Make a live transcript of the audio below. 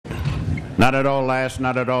Not at all last,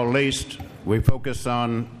 not at all least, we focus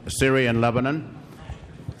on Syria and Lebanon.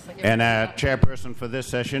 And our chairperson for this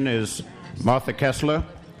session is Martha Kessler,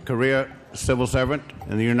 career civil servant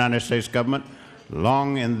in the United States government,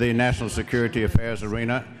 long in the national security affairs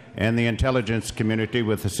arena and the intelligence community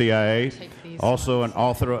with the CIA, also an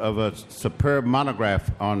author of a superb monograph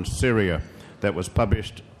on Syria that was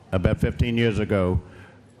published about 15 years ago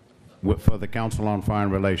for the Council on Foreign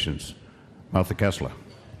Relations. Martha Kessler.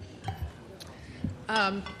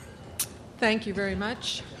 Thank you very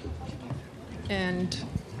much, and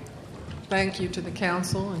thank you to the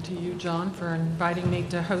Council and to you, John, for inviting me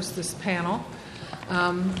to host this panel.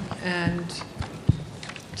 And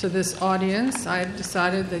to this audience, I've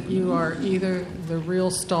decided that you are either the real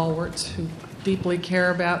stalwarts who deeply care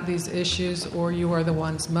about these issues, or you are the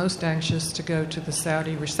ones most anxious to go to the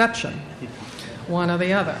Saudi reception, one or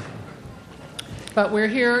the other. But we're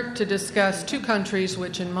here to discuss two countries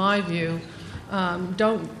which, in my view,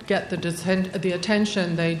 don't get the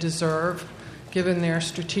attention they deserve, given their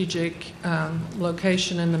strategic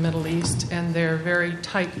location in the Middle East and their very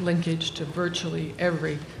tight linkage to virtually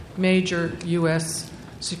every major U.S.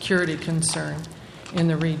 security concern in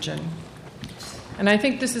the region. And I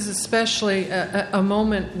think this is especially a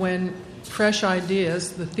moment when fresh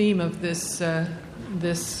ideas, the theme of this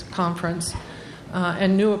conference,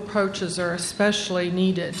 and new approaches are especially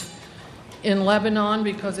needed. In Lebanon,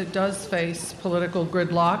 because it does face political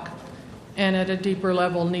gridlock and at a deeper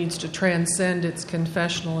level needs to transcend its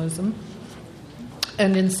confessionalism.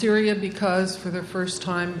 And in Syria, because for the first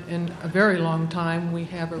time in a very long time, we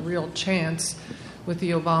have a real chance with the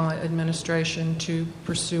Obama administration to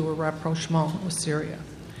pursue a rapprochement with Syria.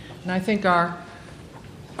 And I think our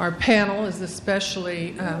panel is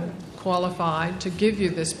especially qualified to give you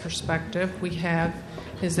this perspective. We have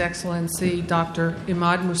His Excellency Dr.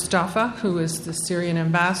 Imad Mustafa, who is the Syrian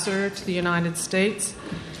ambassador to the United States,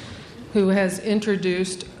 who has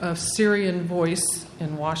introduced a Syrian voice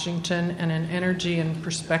in Washington and an energy and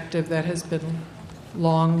perspective that has been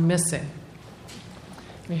long missing.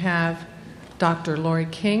 We have Dr. Laurie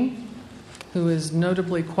King, who is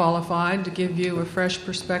notably qualified to give you a fresh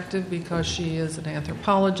perspective because she is an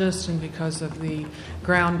anthropologist and because of the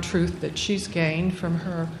ground truth that she's gained from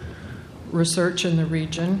her research in the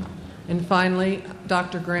region. And finally,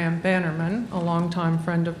 Dr. Graham Bannerman, a longtime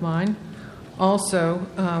friend of mine, also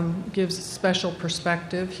gives a special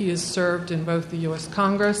perspective. He has served in both the U.S.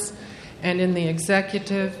 Congress and in the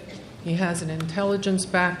executive. He has an intelligence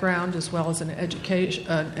background as well as an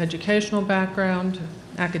educational background,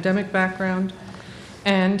 academic background,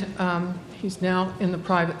 and he's now in the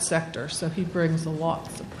private sector, so he brings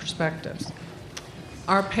lots of perspectives.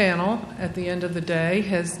 Our panel, at the end of the day,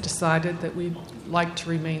 has decided that we'd like to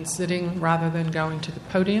remain sitting rather than going to the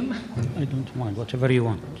podium. I don't mind, whatever you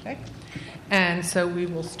want. Okay. And so we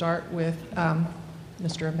will start with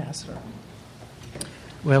Mr. Ambassador.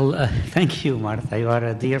 Well, thank you, Martha. You are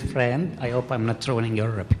a dear friend. I hope I'm not ruining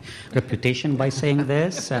your reputation by saying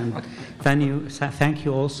this. And thank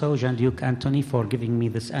you also, Jean-Luc Anthony, for giving me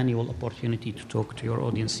this annual opportunity to talk to your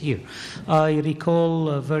audience here. I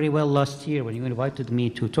recall very well last year when you invited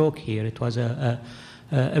me to talk here, it was a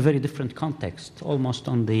very different context, almost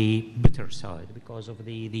on the bitter side, because of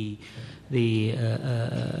the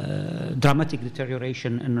dramatic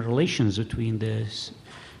deterioration in relations between the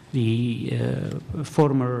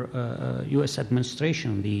former U.S.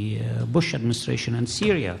 administration, the Bush administration, and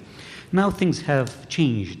Syria. Now things have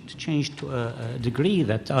changed to a degree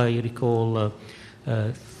that I recall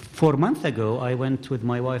 4 months ago, I went with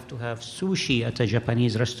my wife to have sushi at a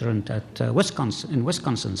Japanese restaurant at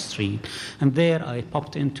Wisconsin Street, and there I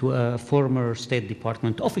popped into a former State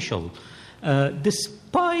Department official.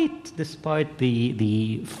 Despite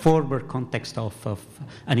the former context of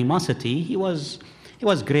animosity, he was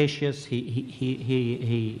gracious.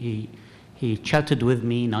 He chatted with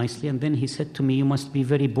me nicely, and then he said to me, "You must be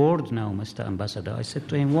very bored now, Mr. Ambassador." I said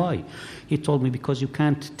to him, "Why?" He told me, "Because you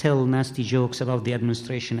can't tell nasty jokes about the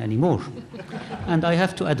administration anymore." And I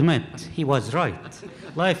have to admit, he was right.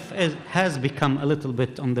 Life has become a little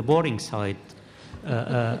bit on the boring side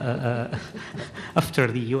after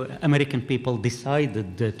the American people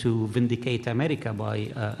decided to vindicate America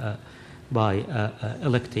by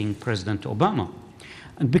electing President Obama.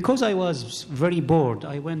 And because I was very bored,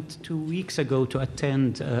 I went 2 weeks ago to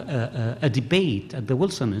attend a debate at the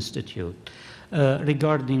Wilson Institute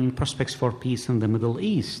regarding prospects for peace in the Middle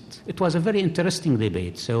East. It was a very interesting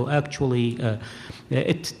debate. So actually,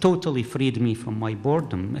 it totally freed me from my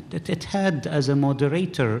boredom. It had as a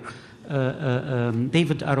moderator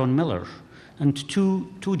David Aaron Miller. and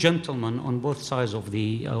two gentlemen on both sides of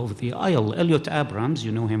the aisle, Elliot Abrams,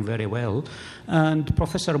 you know him very well, and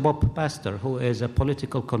Professor Bob Pastor, who is a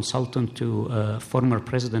political consultant to former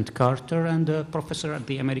President Carter and a professor at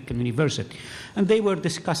the American University. And they were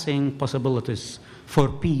discussing possibilities for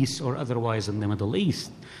peace or otherwise in the Middle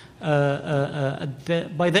East.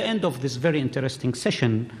 By the end of this very interesting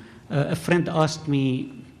session, a friend asked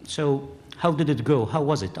me, so how did it go? How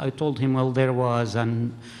was it? I told him, well, there was a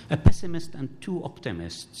pessimist and two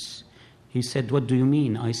optimists. He said, what do you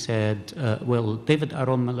mean? I said, well, David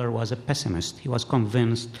Aaron Miller was a pessimist. He was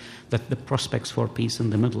convinced that the prospects for peace in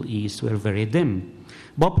the Middle East were very dim.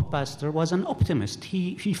 Bob Pastor was an optimist.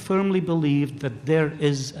 He firmly believed that there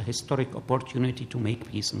is a historic opportunity to make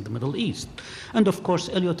peace in the Middle East. And of course,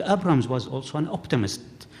 Elliot Abrams was also an optimist.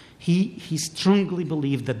 He strongly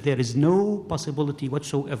believed that there is no possibility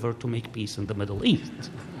whatsoever to make peace in the Middle East.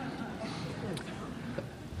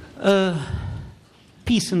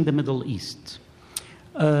 Peace in the Middle East.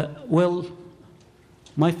 Well,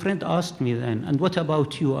 my friend asked me then, and what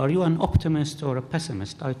about you? Are you an optimist or a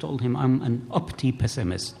pessimist? I told him I'm an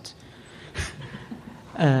opti-pessimist.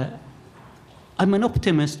 I'm an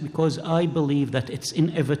optimist because I believe that it's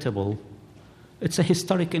inevitable. It's a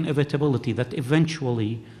historic inevitability that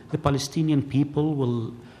eventually the Palestinian people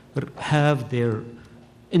will have their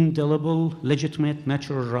indelible, legitimate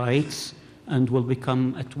natural rights and will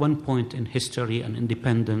become, at one point in history, an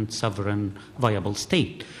independent, sovereign, viable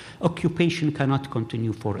state. Occupation cannot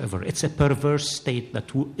continue forever. It's a perverse state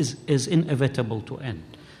that is inevitable to end.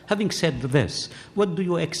 Having said this, what do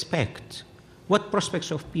you expect? What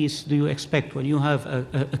prospects of peace do you expect when you have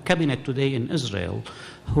a cabinet today in Israel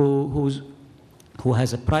who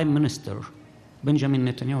has a prime minister, Benjamin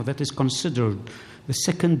Netanyahu, that is considered the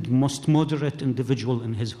second most moderate individual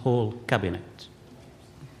in his whole cabinet?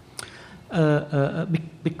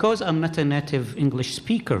 Because I'm not a native English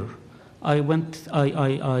speaker, I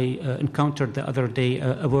encountered the other day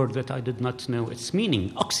a word that I did not know its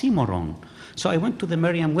meaning, oxymoron. So I went to the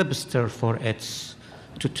Merriam-Webster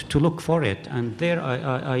to look for it, and there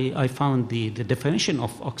I found the definition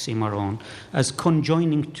of oxymoron as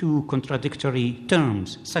conjoining two contradictory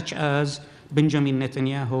terms, such as Benjamin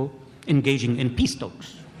Netanyahu engaging in peace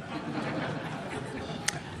talks.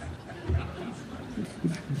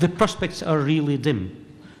 The prospects are really dim,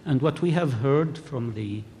 and what we have heard from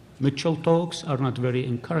the Mitchell talks are not very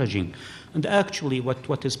encouraging. And actually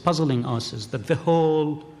what is puzzling us is that the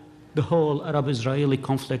whole Arab-Israeli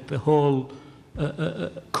conflict, the whole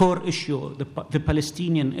core issue, the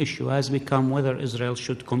Palestinian issue, has become whether Israel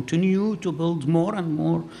should continue to build more and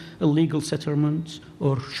more illegal settlements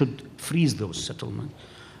or should freeze those settlements.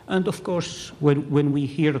 And of course, when we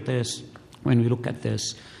hear this, when we look at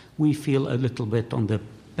this, we feel a little bit on the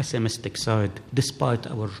pessimistic side, despite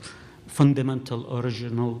our fundamental,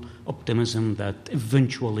 original optimism that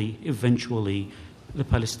eventually the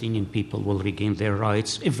Palestinian people will regain their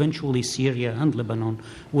rights. Eventually, Syria and Lebanon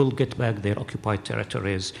will get back their occupied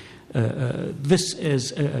territories. This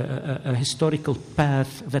is a historical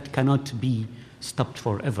path that cannot be stopped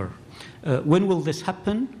forever. When will this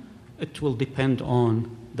happen? It will depend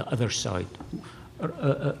on the other side.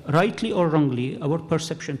 Rightly or wrongly, our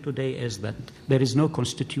perception today is that there is no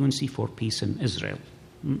constituency for peace in Israel.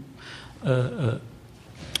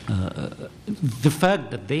 The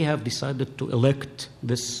fact that they have decided to elect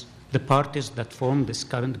the parties that form this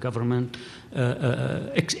current government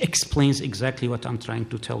explains exactly what I'm trying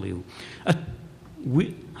to tell you.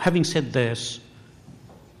 Having said this,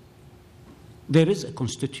 there is a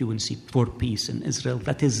constituency for peace in Israel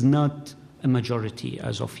that is not a majority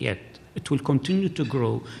as of yet. It will continue to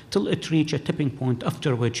grow till it reaches a tipping point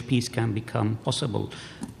after which peace can become possible,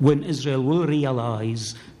 when Israel will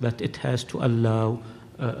realize that it has to allow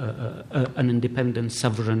an independent,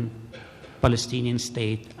 sovereign Palestinian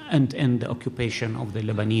state and end the occupation of the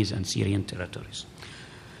Lebanese and Syrian territories.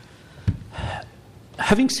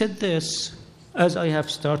 Having said this, as I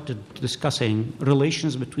have started discussing,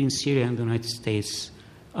 relations between Syria and the United States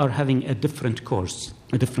are having a different course,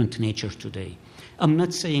 a different nature today. I'm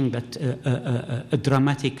not saying that a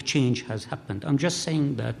dramatic change has happened. I'm just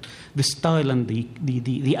saying that the style and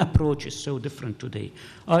the approach is so different today.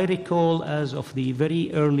 I recall, as of the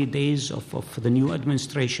very early days of the new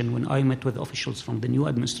administration, when I met with officials from the new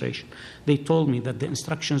administration, they told me that the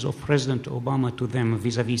instructions of President Obama to them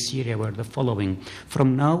vis-à-vis Syria were the following: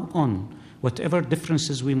 from now on, whatever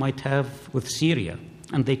differences we might have with Syria,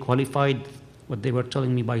 and they qualified what they were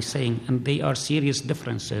telling me by saying, and they are serious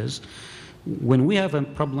differences, When we have a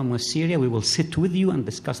problem with Syria, we will sit with you and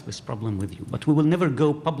discuss this problem with you. But we will never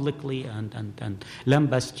go publicly and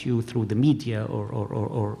lambast you through the media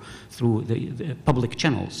or through the public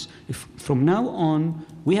channels. If from now on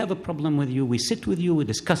we have a problem with you, we sit with you, we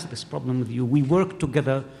discuss this problem with you, we work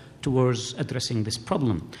together towards addressing this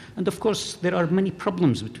problem. And of course, there are many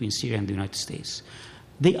problems between Syria and the United States.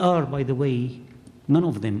 They are, by the way, none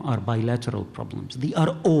of them are bilateral problems. They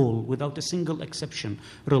are all, without a single exception,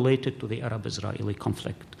 related to the Arab-Israeli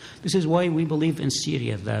conflict. This is why we believe in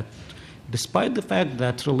Syria that despite the fact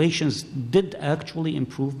that relations did actually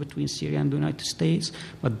improve between Syria and the United States,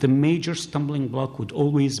 but the major stumbling block would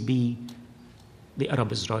always be the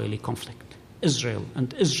Arab-Israeli conflict. Israel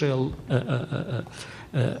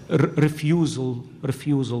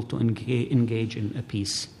refusal to engage in a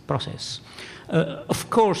peace process.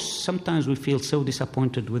 Of course, sometimes we feel so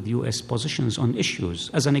disappointed with U.S. positions on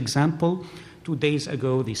issues. As an example, 2 days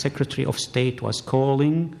ago, the Secretary of State was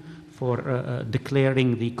calling for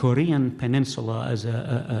declaring the Korean Peninsula as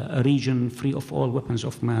a region free of all weapons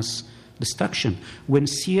of mass destruction. When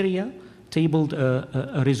Syria tabled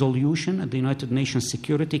a resolution at the United Nations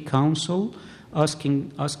Security Council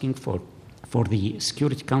asking for the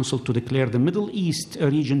Security Council to declare the Middle East a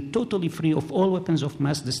region totally free of all weapons of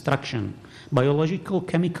mass destruction, biological,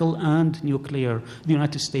 chemical, and nuclear, the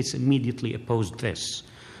United States immediately opposed this.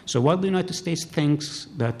 So while the United States thinks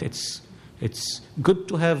that it's good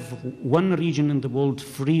to have one region in the world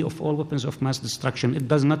free of all weapons of mass destruction, it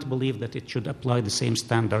does not believe that it should apply the same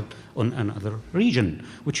standard on another region,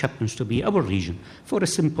 which happens to be our region, for a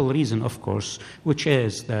simple reason, of course, which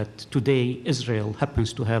is that today Israel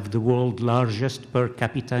happens to have the world's largest per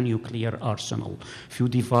capita nuclear arsenal. If you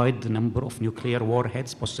divide the number of nuclear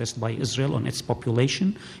warheads possessed by Israel on its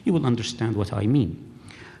population, you will understand what I mean.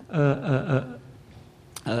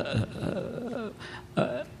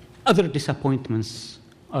 Other disappointments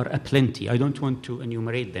are aplenty. I don't want to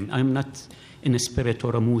enumerate them. I'm not in a spirit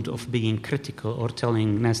or a mood of being critical or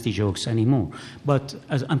telling nasty jokes anymore. But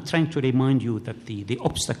as I'm trying to remind you that the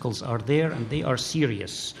obstacles are there and they are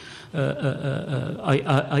serious.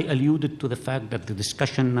 I alluded to the fact that the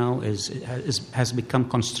discussion now has become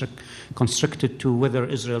constricted to whether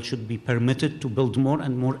Israel should be permitted to build more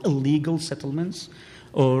and more illegal settlements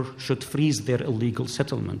or should freeze their illegal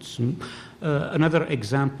settlements. Another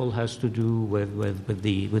example has to do with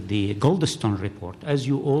the Goldstone report. As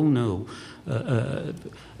you all know,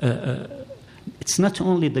 it's not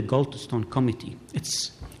only the Goldstone Committee,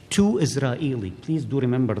 it's two Israeli, please do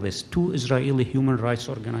remember this, two Israeli human rights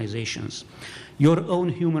organizations, your own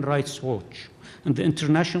Human Rights Watch, and the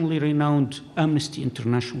internationally renowned Amnesty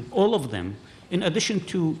International, all of them, in addition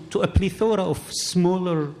to a plethora of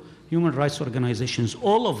smaller human rights organizations,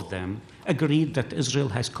 all of them agreed that Israel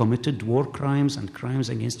has committed war crimes and crimes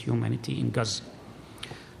against humanity in Gaza.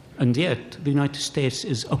 And yet, the United States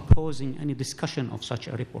is opposing any discussion of such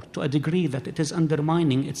a report to a degree that it is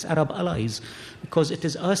undermining its Arab allies because it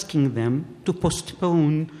is asking them to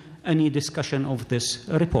postpone any discussion of this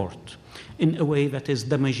report in a way that is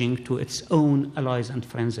damaging to its own allies and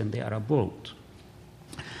friends in the Arab world.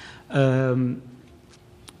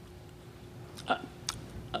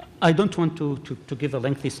 I don't want to give a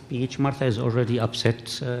lengthy speech. Martha is already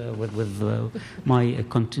upset with my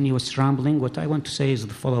continuous rambling. What I want to say is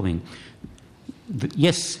the following.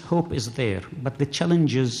 Yes, hope is there, but the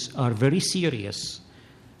challenges are very serious,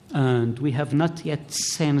 and we have not yet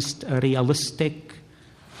sensed a realistic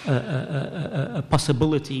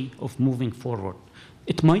possibility of moving forward.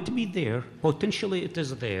 It might be there. Potentially it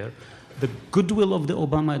is there. The goodwill of the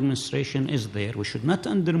Obama administration is there. We should not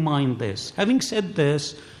undermine this. Having said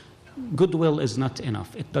this, goodwill is not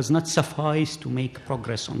enough. It does not suffice to make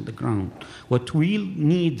progress on the ground. What we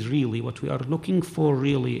need really, what we are looking for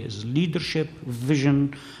really is leadership,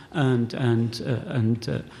 vision, and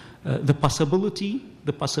the possibility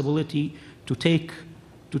to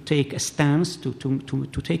take a stance,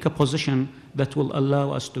 to take a position that will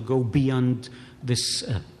allow us to go beyond this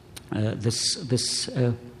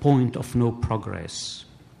point of no progress.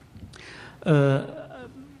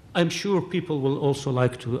 I'm sure people will also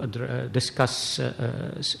like to discuss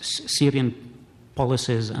Syrian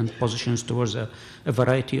policies and positions towards a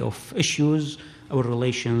variety of issues, our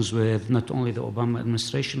relations with not only the Obama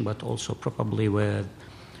administration, but also probably with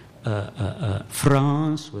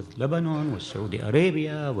France, with Lebanon, with Saudi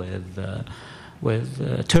Arabia, with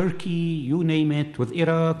Turkey, you name it, with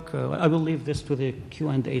Iraq. I will leave this to the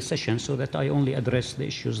Q&A session so that I only address the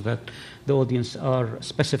issues that the audience are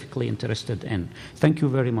specifically interested in. Thank you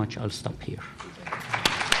very much. I'll stop here.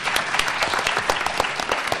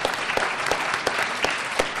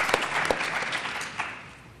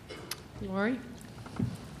 You Lori?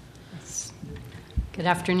 Good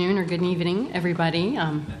afternoon or good evening, everybody.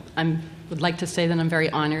 I would like to say that I'm very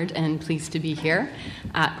honored and pleased to be here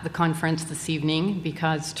at the conference this evening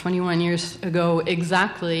because 21 years ago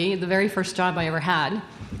exactly, the very first job I ever had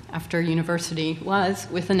after university was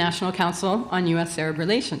with the National Council on U.S.-Arab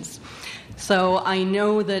Relations. So I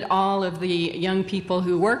know that all of the young people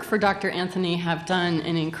who work for Dr. Anthony have done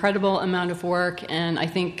an incredible amount of work, and I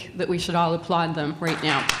think that we should all applaud them right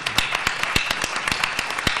now.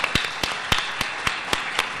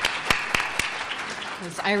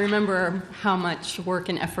 I remember how much work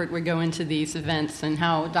and effort would go into these events and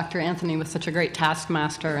how Dr. Anthony was such a great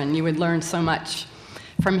taskmaster, and you would learn so much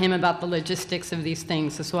from him about the logistics of these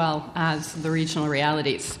things as well as the regional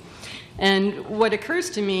realities. And what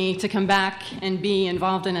occurs to me to come back and be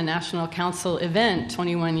involved in a National Council event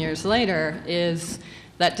 21 years later is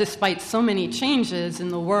that despite so many changes in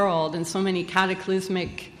the world and so many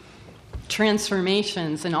cataclysmic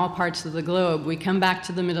transformations in all parts of the globe, we come back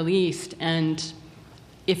to the Middle East, and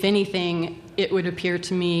if anything, it would appear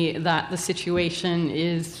to me that the situation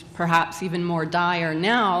is perhaps even more dire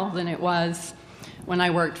now than it was when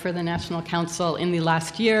I worked for the National Council in the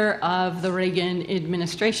last year of the Reagan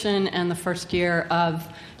administration and the first year of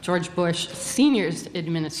George Bush Sr.'s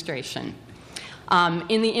administration.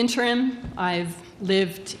 In the interim, I've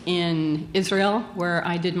lived in Israel, where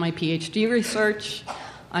I did my PhD research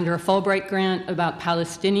under a Fulbright grant about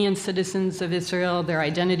Palestinian citizens of Israel, their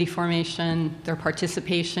identity formation, their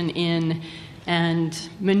participation in and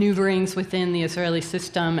maneuverings within the Israeli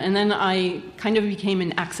system. And then I kind of became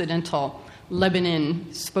an accidental Lebanon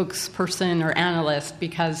spokesperson or analyst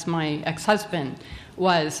because my ex-husband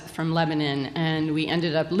was from Lebanon, and we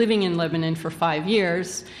ended up living in Lebanon for 5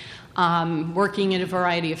 years, working in a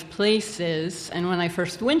variety of places. And when I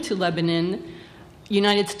first went to Lebanon,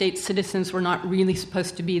 United States citizens were not really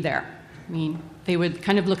supposed to be there. I mean, they would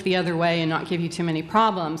kind of look the other way and not give you too many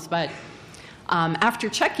problems. But after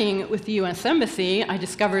checking with the U.S. Embassy, I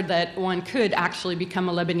discovered that one could actually become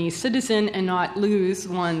a Lebanese citizen and not lose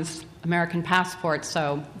one's American passport.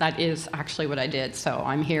 So that is actually what I did. So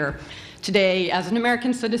I'm here today as an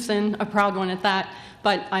American citizen, a proud one at that.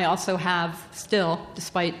 But I also have still,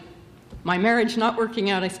 despite my marriage not working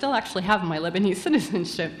out, I still actually have my Lebanese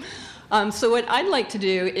citizenship. So what I'd like to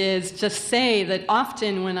do is just say that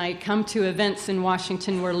often when I come to events in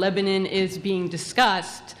Washington where Lebanon is being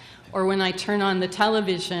discussed, or when I turn on the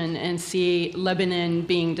television and see Lebanon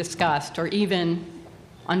being discussed, or even,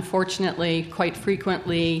 unfortunately, quite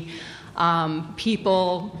frequently,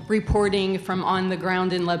 people reporting from on the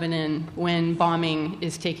ground in Lebanon when bombing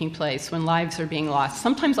is taking place, when lives are being lost,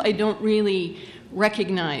 sometimes I don't really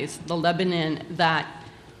recognize the Lebanon that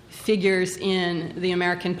figures in the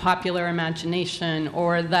American popular imagination,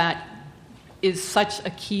 or that is such a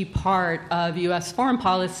key part of U.S. foreign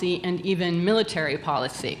policy and even military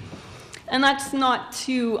policy. And that's not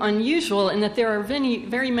too unusual in that there are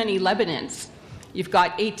very many Lebanons. You've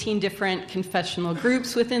got 18 different confessional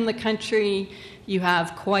groups within the country. You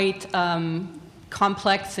have quite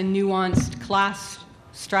complex and nuanced class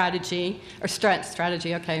strategy, or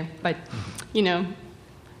strategy, okay, but, you know,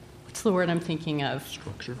 what's the word I'm thinking of?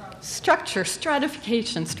 Structure,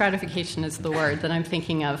 stratification. Stratification is the word that I'm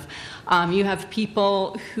thinking of. You have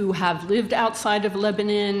people who have lived outside of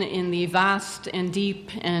Lebanon in the vast and deep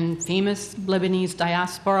and famous Lebanese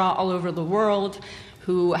diaspora all over the world,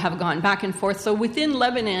 who have gone back and forth. So within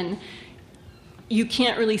Lebanon, you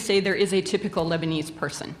can't really say there is a typical Lebanese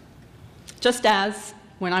person. Just as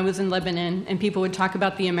when I was in Lebanon and people would talk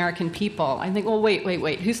about the American people, I think, well,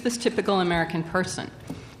 wait, who's this typical American person?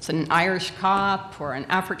 Is it an Irish cop or an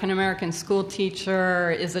African-American school teacher?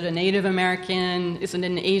 Is it a Native American? Is it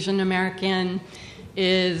an Asian American?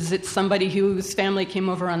 Is it somebody whose family came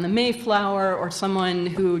over on the Mayflower, or someone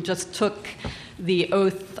who just took the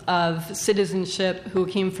oath of citizenship who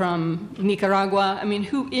came from Nicaragua? I mean,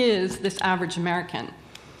 who is this average American?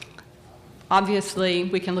 Obviously,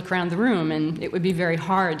 we can look around the room, and it would be very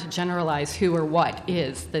hard to generalize who or what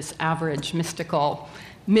is this average, mythical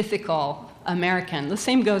American. The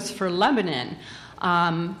same goes for Lebanon.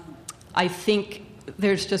 I think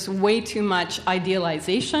there's just way too much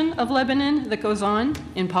idealization of Lebanon that goes on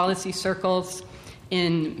in policy circles,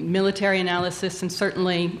 in military analysis, and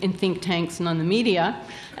certainly in think tanks and on the media.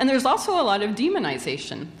 And there's also a lot of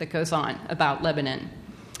demonization that goes on about Lebanon.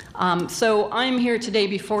 So I'm here today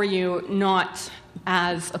before you not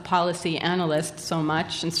as a policy analyst so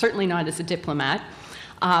much, and certainly not as a diplomat,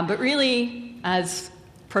 but really, as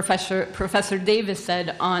Professor Davis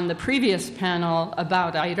said on the previous panel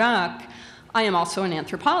about Iraq, I am also an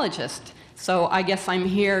anthropologist. So I guess I'm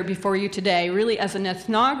here before you today really as an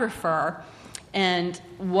ethnographer, and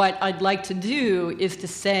what I'd like to do is to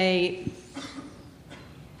say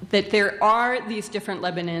that there are these different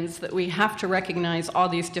Lebanons, that we have to recognize all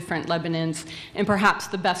these different Lebanons, and perhaps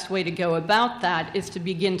the best way to go about that is to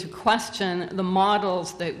begin to question the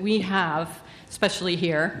models that we have, especially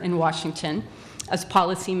here in Washington, as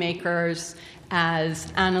policymakers,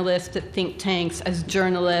 as analysts at think tanks, as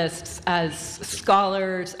journalists, as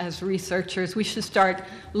scholars, as researchers. We should start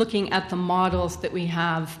looking at the models that we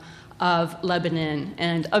have of Lebanon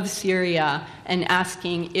and of Syria and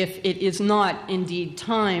asking if it is not indeed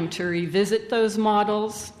time to revisit those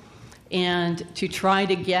models and to try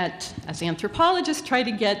to get, as anthropologists, try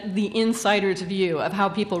to get the insider's view of how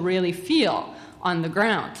people really feel on the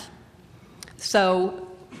ground. So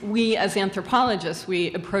we, as anthropologists,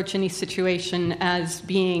 we approach any situation as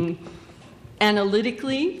being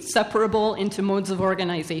analytically separable into modes of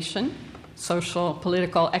organization, social,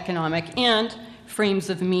 political, economic, and frames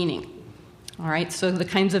of meaning. All right, so the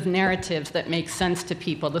kinds of narratives that make sense to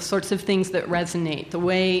people, the sorts of things that resonate, the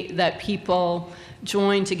way that people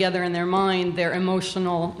join together in their mind their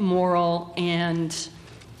emotional, moral, and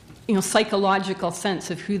psychological sense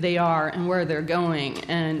of who they are and where they're going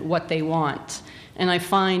and what they want. And I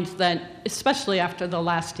find that, especially after the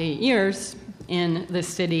last 8 years in this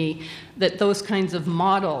city, that those kinds of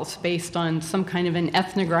models based on some kind of an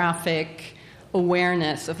ethnographic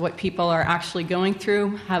awareness of what people are actually going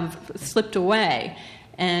through have slipped away.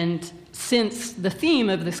 And since the theme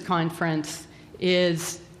of this conference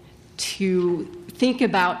is to think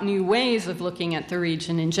about new ways of looking at the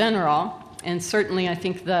region in general, and certainly I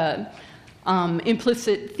think the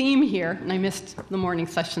implicit theme here, and I missed the morning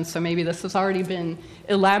session, so maybe this has already been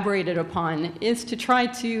elaborated upon, is to try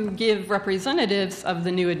to give representatives of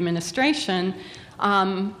the new administration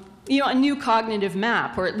a new cognitive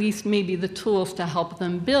map, or at least maybe the tools to help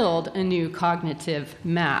them build a new cognitive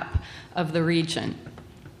map of the region.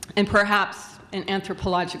 And perhaps an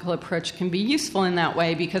anthropological approach can be useful in that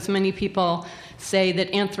way, because many people say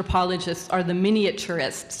that anthropologists are the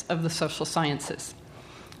miniaturists of the social sciences.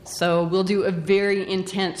 So we'll do a very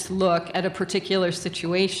intense look at a particular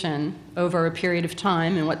situation over a period of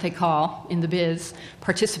time in what they call, in the biz,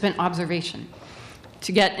 participant observation,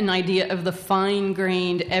 to get an idea of the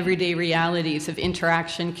fine-grained everyday realities of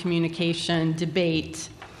interaction, communication, debate.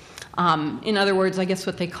 In other words, I guess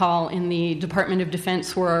what they call in the Department of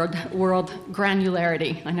Defense world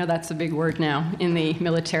granularity. I know that's a big word now in the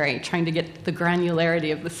military, trying to get the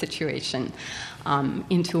granularity of the situation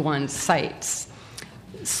into one's sights.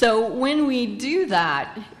 So when we do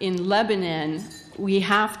that in Lebanon, we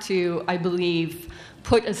have to, I believe,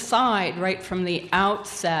 put aside right from the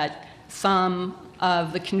outset some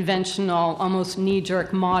of the conventional, almost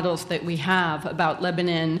knee-jerk models that we have about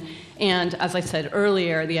Lebanon, and, as I said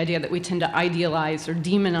earlier, the idea that we tend to idealize or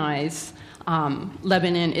demonize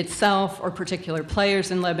Lebanon itself or particular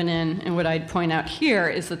players in Lebanon. And what I'd point out here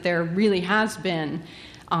is that there really has been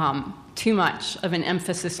too much of an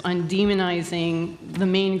emphasis on demonizing the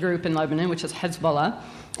main group in Lebanon, which is Hezbollah,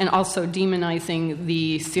 and also demonizing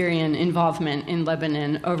the Syrian involvement in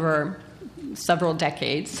Lebanon over several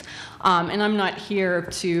decades. And I'm not here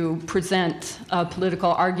to present a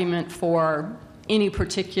political argument for any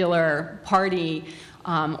particular party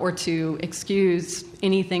or to excuse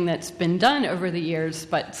anything that's been done over the years,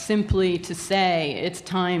 but simply to say it's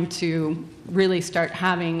time to really start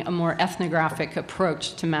having a more ethnographic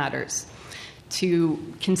approach to matters, to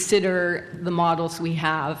consider the models we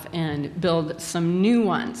have and build some new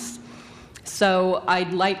ones. So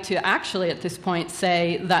I'd like to actually at this point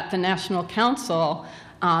say that the National Council,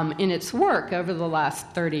 in its work over the last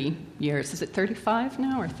 30 years, is it 35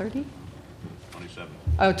 now or 30? 27.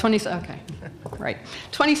 Oh, 27, okay, right.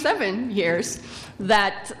 27 years,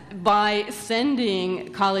 that by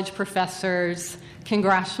sending college professors,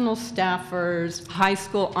 congressional staffers, high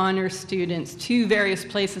school honors students to various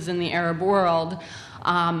places in the Arab world,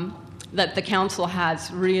 that the council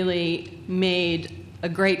has really made a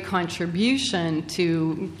great contribution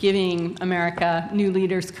to giving America new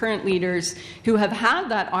leaders, current leaders, who have had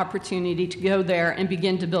that opportunity to go there and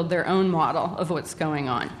begin to build their own model of what's going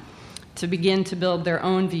on, to begin to build their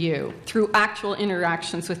own view through actual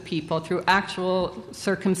interactions with people, through actual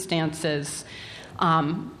circumstances,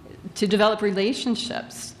 to develop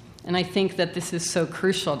relationships. And I think that this is so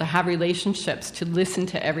crucial, to have relationships, to listen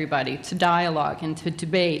to everybody, to dialogue and to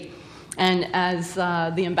debate. And as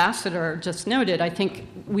the ambassador just noted, I think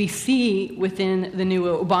we see within the new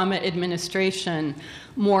Obama administration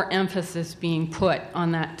more emphasis being put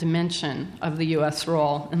on that dimension of the U.S.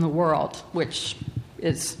 role in the world, which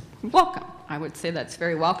is welcome. I would say that's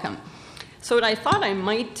very welcome. So what I thought I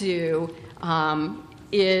might do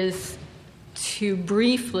is to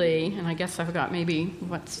briefly, and I guess I've got maybe,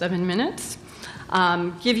 7 minutes,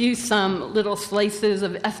 give you some little slices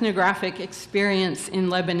of ethnographic experience in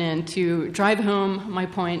Lebanon to drive home my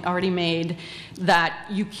point already made that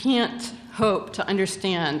you can't hope to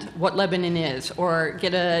understand what Lebanon is or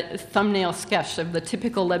get a thumbnail sketch of the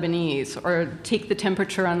typical Lebanese or take the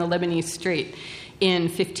temperature on the Lebanese street in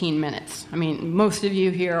 15 minutes. I mean, most of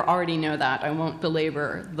you here already know that. I won't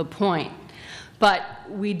belabor the point. But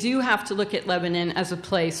we do have to look at Lebanon as a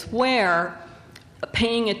place where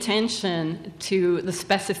paying attention to the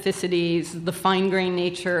specificities, the fine-grained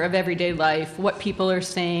nature of everyday life, what people are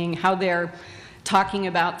saying, how they're talking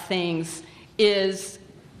about things, is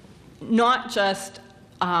not just,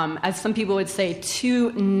 as some people would say,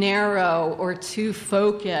 too narrow or too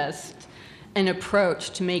focused an approach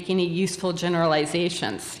to make any useful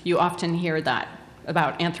generalizations. You often hear that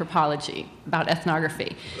about anthropology, about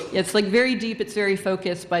ethnography. It's like very deep, it's very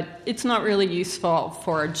focused, but it's not really useful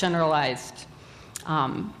for generalized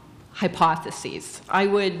hypotheses. I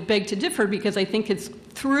would beg to differ because I think it's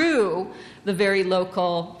through the very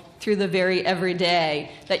local, through the very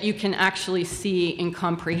everyday, that you can actually see and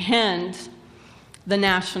comprehend the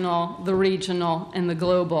national, the regional, and the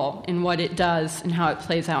global in what it does and how it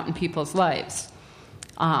plays out in people's lives.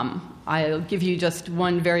 I'll give you just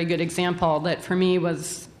one very good example that for me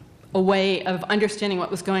was a way of understanding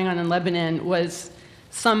what was going on in Lebanon was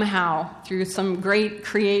somehow, through some great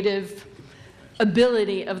creative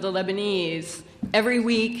ability of the Lebanese, every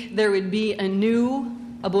week there would be a new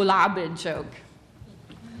Abu al-Abid joke.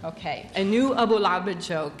 Okay, a new Abu al-Abid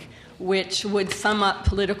joke which would sum up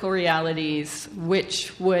political realities,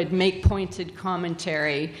 which would make pointed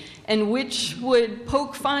commentary, and which would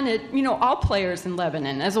poke fun at, all players in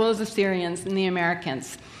Lebanon, as well as the Syrians and the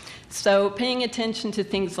Americans. So paying attention to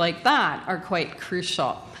things like that are quite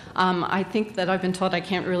crucial. I think that I've been told I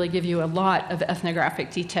can't really give you a lot of ethnographic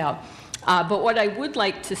detail. But what I would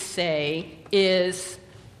like to say is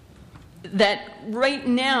that right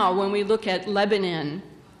now, when we look at Lebanon,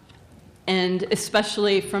 and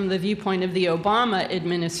especially from the viewpoint of the Obama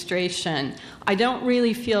administration, I don't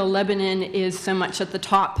really feel Lebanon is so much at the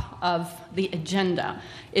top of the agenda.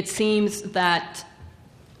 It seems that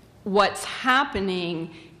what's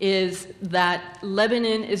happening is that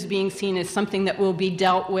Lebanon is being seen as something that will be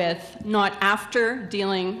dealt with not after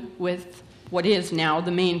dealing with what is now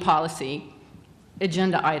the main policy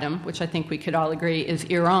agenda item, which I think we could all agree is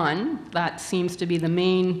Iran. That seems to be the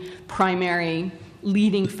main primary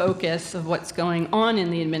leading focus of what's going on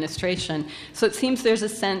in the administration. So it seems there's a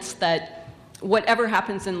sense that whatever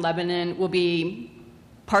happens in Lebanon will be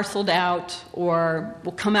parceled out or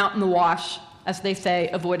will come out in the wash, as they say,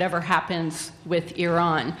 of whatever happens with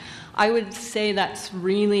Iran. I would say that's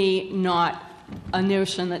really not a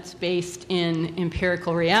notion that's based in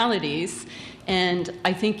empirical realities, and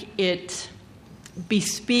I think it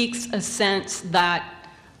bespeaks a sense that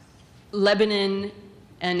Lebanon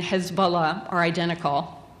and Hezbollah are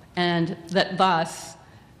identical, and that thus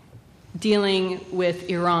dealing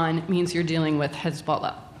with Iran means you're dealing with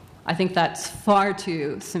Hezbollah. I think that's far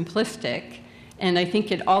too simplistic, and I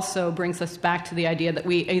think it also brings us back to the idea that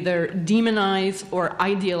we either demonize or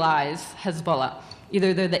idealize Hezbollah.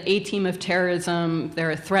 Either they're the A-team of terrorism,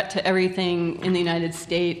 they're a threat to everything in the United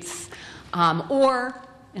States, or,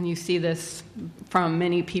 and you see this from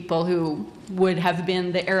many people who would have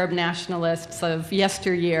been the Arab nationalists of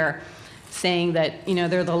yesteryear, saying that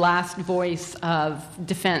they're the last voice of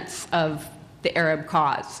defense of the Arab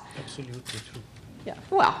cause. Absolutely true. Yeah.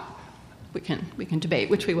 Well, we can debate,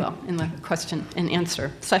 which we will in the question and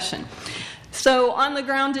answer session. So on the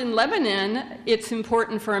ground in Lebanon, it's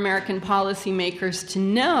important for American policymakers to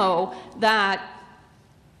know that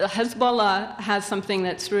Hezbollah has something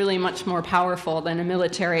that's really much more powerful than a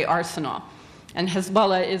military arsenal. And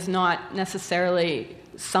Hezbollah is not necessarily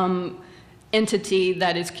some entity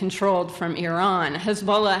that is controlled from Iran.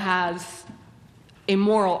 Hezbollah has a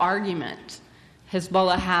moral argument.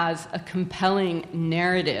 Hezbollah has a compelling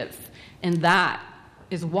narrative. And that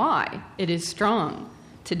is why it is strong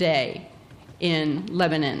today in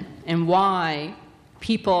Lebanon, and why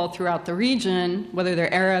people throughout the region, whether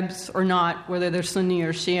they're Arabs or not, whether they're Sunni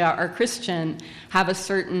or Shia or Christian, have a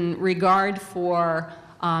certain regard for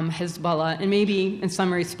Hezbollah, and maybe in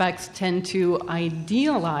some respects tend to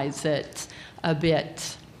idealize it a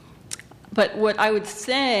bit. But what I would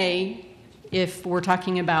say, if we're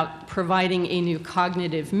talking about providing a new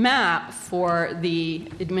cognitive map for the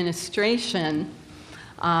administration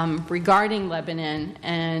regarding Lebanon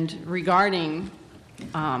and regarding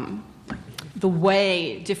the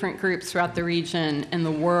way different groups throughout the region and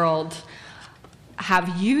the world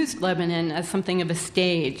have used Lebanon as something of a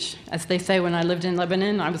stage. As they say, when I lived in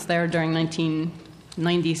Lebanon, I was there during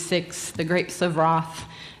 1996, the Grapes of Wrath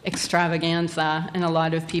extravaganza, and a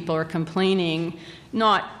lot of people are complaining,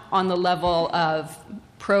 not on the level of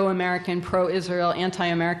pro-American, pro-Israel,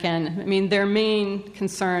 anti-American. I mean, their main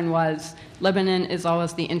concern was Lebanon is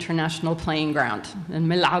always the international playing ground. And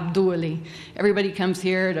mil'ab duali. Everybody comes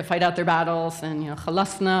here to fight out their battles, and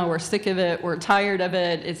khalasna, we're sick of it, we're tired of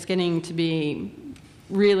it, it's getting to be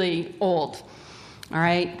really old. All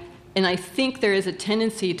right? And I think there is a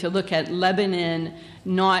tendency to look at Lebanon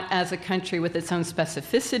not as a country with its own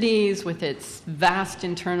specificities, with its vast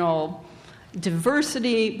internal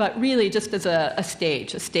diversity, but really just as a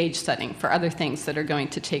stage setting for other things that are going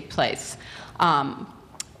to take place.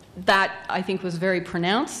 That, I think, was very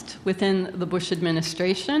pronounced within the Bush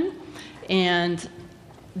administration, and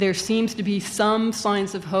there seems to be some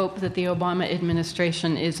signs of hope that the Obama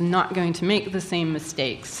administration is not going to make the same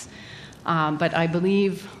mistakes. But I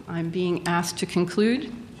believe I'm being asked to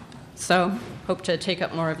conclude, so hope to take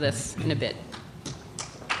up more of this in a bit.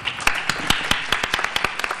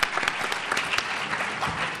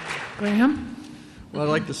 Graham? Well, I'd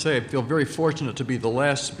like to say I feel very fortunate to be the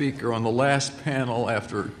last speaker on the last panel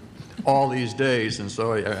after all these days, and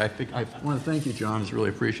so I think I want to thank you, John. It's really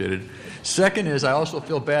appreciated. Second is I also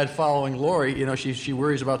feel bad following Lori. She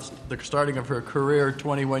worries about the starting of her career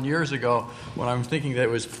 21 years ago, when I'm thinking that it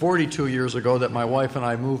was 42 years ago that my wife and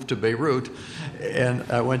I moved to Beirut, and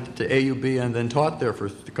I went to AUB and then taught there for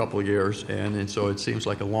a couple of years, and so it seems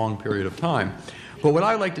like a long period of time. But what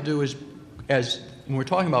I like to do is, when we're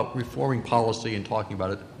talking about reforming policy and talking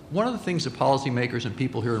about it, one of the things that policymakers and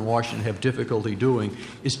people here in Washington have difficulty doing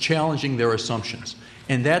is challenging their assumptions.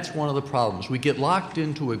 And that's one of the problems. We get locked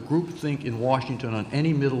into a groupthink in Washington on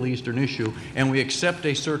any Middle Eastern issue, and we accept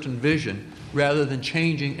a certain vision rather than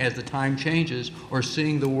changing as the time changes or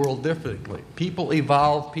seeing the world differently. People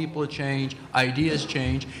evolve, people change, ideas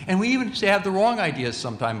change, and we even have the wrong ideas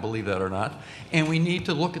sometimes, believe that or not, and we need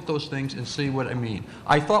to look at those things and see what I mean.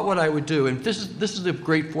 I thought what I would do, and this is a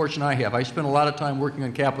great fortune I have. I spend a lot of time working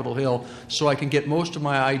on Capitol Hill so I can get most of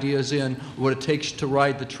my ideas in what it takes to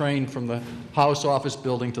ride the train from the House office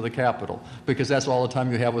building to the Capitol, because that's all the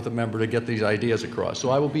time you have with a member to get these ideas across. So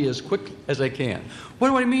I will be as quick as I can.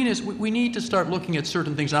 What I mean is we need to start looking at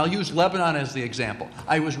certain things. And I'll use Lebanon as the example.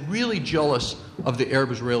 I was really jealous of the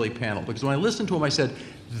Arab-Israeli panel, because when I listened to them, I said,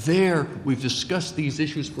 there, we've discussed these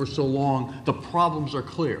issues for so long, the problems are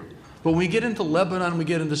clear. But when we get into Lebanon, we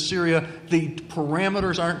get into Syria, the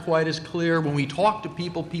parameters aren't quite as clear. When we talk to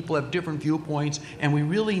people, people have different viewpoints, and we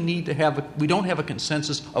really need to we don't have a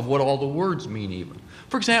consensus of what all the words mean even.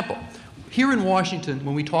 For example, here in Washington,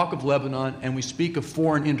 when we talk of Lebanon and we speak of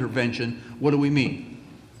foreign intervention, what do we mean?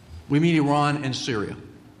 We mean Iran and Syria.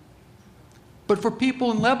 But for people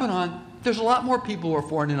in Lebanon, there's a lot more people who are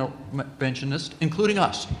foreign interventionists, including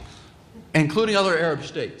us, including other Arab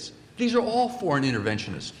states. These are all foreign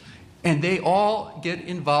interventionists, and they all get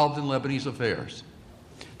involved in Lebanese affairs.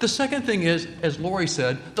 The second thing is, as Lori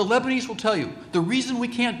said, the Lebanese will tell you, the reason we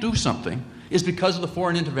can't do something is because of the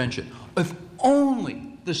foreign intervention. If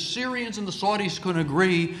only the Syrians and the Saudis can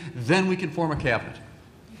agree, then we can form a cabinet.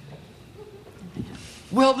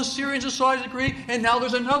 Well, the Syrians and Saudis agree, and now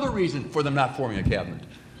there's another reason for them not forming a cabinet.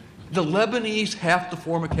 The Lebanese have to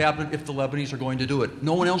form a cabinet if the Lebanese are going to do it.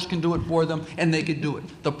 No one else can do it for them, and they can do it.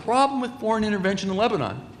 The problem with foreign intervention in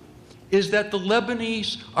Lebanon is that the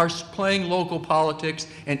Lebanese are playing local politics,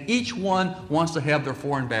 and each one wants to have their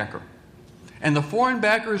foreign backer. And the foreign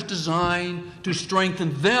backer is designed to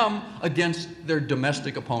strengthen them against their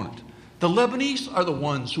domestic opponent. The Lebanese are the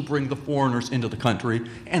ones who bring the foreigners into the country,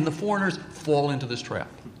 and the foreigners fall into this trap.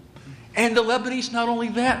 And the Lebanese, not only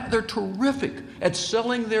that, they're terrific at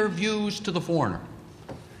selling their views to the foreigner.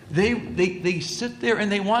 They sit there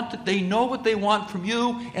and they know what they want from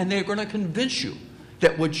you, and they're going to convince you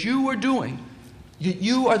that what you are doing,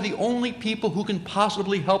 you are the only people who can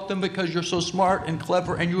possibly help them because you're so smart and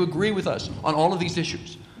clever and you agree with us on all of these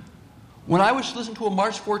issues. When I was listening to a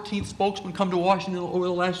March 14th spokesman come to Washington over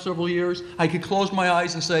the last several years, I could close my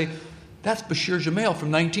eyes and say, that's Bashir Gemayel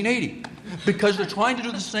from 1980. Because they're trying to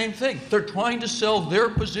do the same thing. They're trying to sell their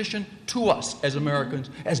position to us as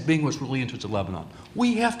Americans as being what's really interested in Lebanon.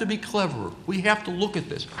 We have to be cleverer. We have to look at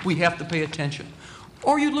this. We have to pay attention.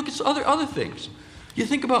 Or you look at other things. You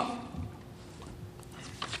think about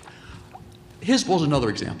Hezbollah is another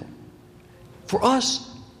example. For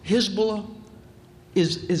us, Hezbollah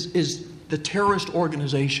is the terrorist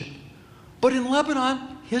organization. But in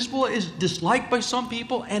Lebanon, Hezbollah is disliked by some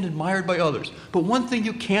people and admired by others. But one thing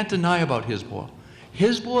you can't deny about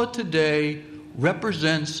Hezbollah today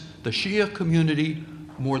represents the Shia community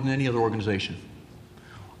more than any other organization.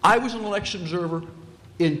 I was an election observer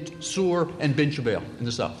in Sur and Bin Jbeil in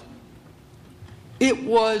the south. It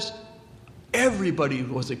was, everybody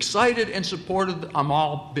was excited and supported the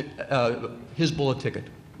Amal Hezbollah ticket.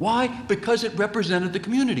 Why? Because it represented the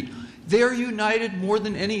community. They're united more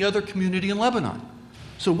than any other community in Lebanon.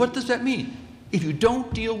 So what does that mean? If you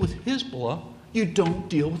don't deal with Hezbollah, you don't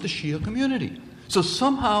deal with the Shia community. So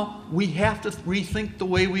somehow we have to rethink the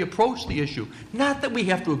way we approach the issue. Not that we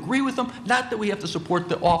have to agree with them, not that we have to support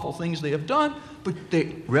the awful things they have done, but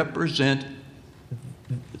they represent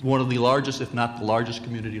one of the largest, if not the largest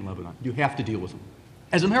community in Lebanon. You have to deal with them.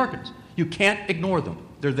 As Americans, you can't ignore them.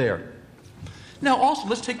 They're there. Now also,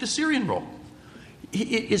 let's take the Syrian role.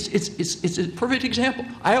 It's a perfect example.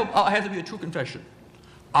 I have to be a true confession.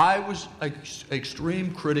 I was an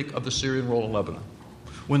extreme critic of the Syrian role in Lebanon.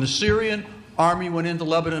 When the Syrian army went into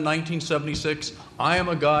Lebanon in 1976, I am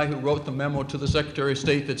a guy who wrote the memo to the Secretary of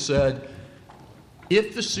State that said,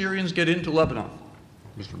 if the Syrians get into Lebanon,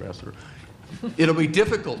 Mr. Ambassador, it'll be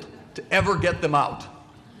difficult to ever get them out.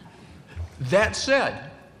 That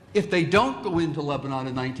said, if they don't go into Lebanon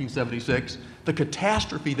in 1976, the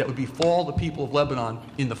catastrophe that would befall the people of Lebanon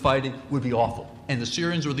in the fighting would be awful. And the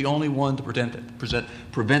Syrians were the only one to prevent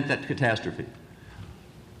that catastrophe.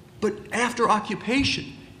 But after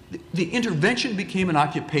occupation, the intervention became an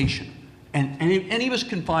occupation. And any of us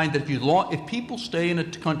can find that if people stay in a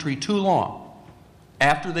country too long,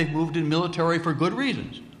 after they've moved in military for good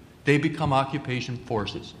reasons, they become occupation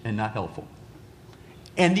forces and not helpful.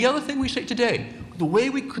 And the other thing we say today, the way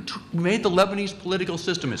we made the Lebanese political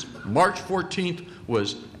system is March 14th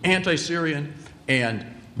was anti-Syrian and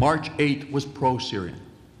March 8th was pro-Syrian.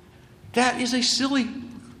 That is a silly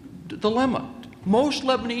dilemma. Most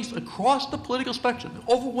Lebanese across the political spectrum,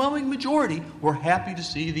 the overwhelming majority, were happy to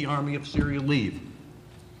see the army of Syria leave.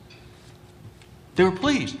 They were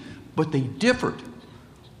pleased, but they differed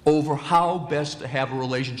over how best to have a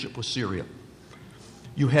relationship with Syria.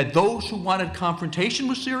 You had those who wanted confrontation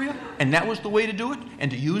with Syria, and that was the way to do it, and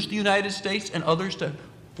to use the United States and others to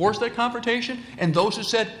force that confrontation, and those who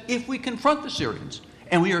said, if we confront the Syrians,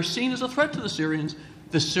 and we are seen as a threat to the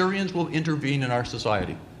Syrians will intervene in our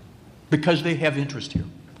society, because they have interest here.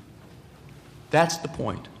 That's the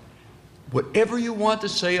point. Whatever you want to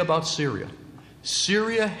say about Syria,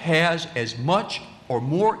 Syria has as much or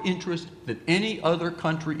more interest than any other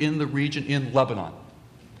country in the region in Lebanon.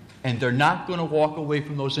 And they're not going to walk away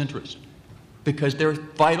from those interests because they're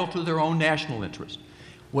vital to their own national interest.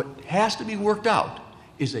 What has to be worked out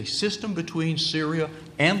is a system between Syria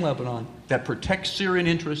and Lebanon that protects Syrian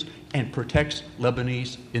interests and protects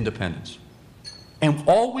Lebanese independence. And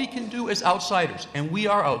all we can do as outsiders, and we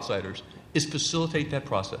are outsiders, is facilitate that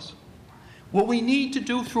process. What we need to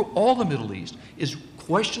do through all the Middle East is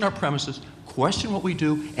question our premises, question what we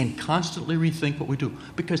do, and constantly rethink what we do.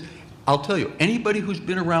 Because I'll tell you, anybody who's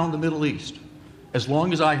been around the Middle East, as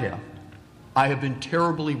long as I have been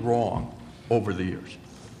terribly wrong over the years.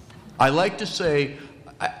 I like to say,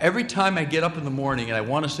 every time I get up in the morning and I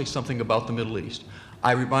want to say something about the Middle East,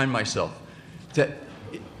 I remind myself that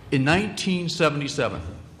in 1977,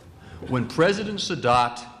 when President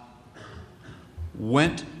Sadat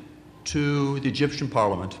went to the Egyptian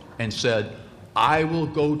parliament and said, I will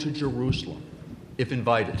go to Jerusalem if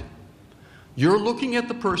invited, you're looking at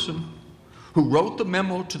the person who wrote the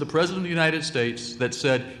memo to the President of the United States that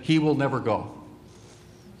said he will never go.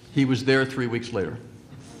 He was there 3 weeks later.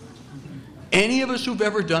 Any of us who've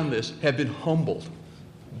ever done this have been humbled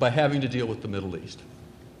by having to deal with the Middle East.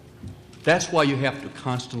 That's why you have to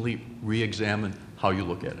constantly re-examine how you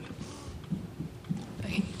look at it.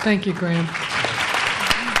 Thank you, Graham.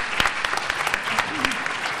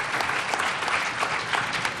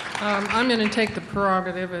 I'm going to take the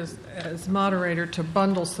prerogative as moderator to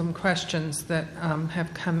bundle some questions that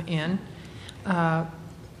have come in.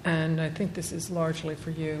 And I think this is largely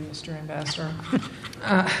for you, Mr. Ambassador.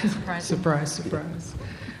 Surprise.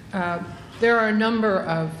 There are a number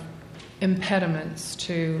of impediments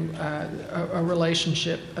to a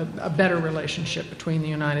relationship, a better relationship between the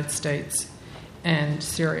United States and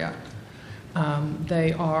Syria.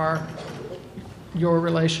 They are your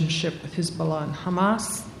relationship with Hezbollah and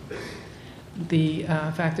Hamas, the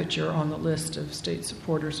fact that you're on the list of state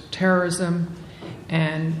supporters of terrorism,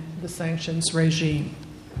 and the sanctions regime.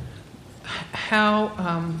 How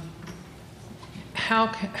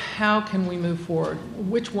can we move forward?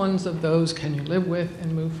 Which ones of those can you live with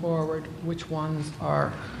and move forward? Which ones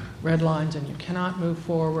are red lines and you cannot move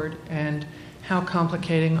forward? And how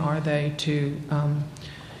complicating are they to,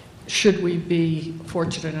 should we be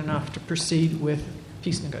fortunate enough to proceed with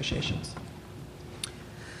peace negotiations?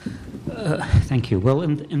 Thank you. Well,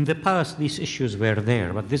 in the past, these issues were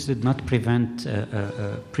there, but this did not prevent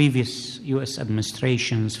previous U.S.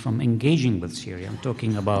 administrations from engaging with Syria. I'm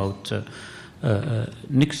talking about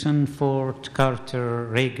Nixon, Ford, Carter,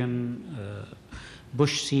 Reagan,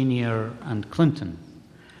 Bush Sr., and Clinton.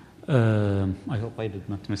 I hope I did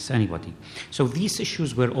not miss anybody. So these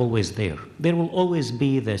issues were always there. There will always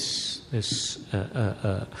be this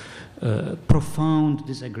profound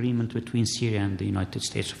disagreement between Syria and the United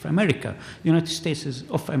States of America. The United States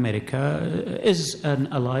of America is an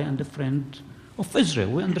ally and a friend of Israel.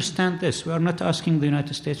 We understand this. We are not asking the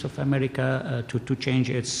United States of America to change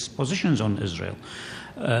its positions on Israel.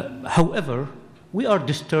 However, we are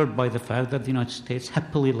disturbed by the fact that the United States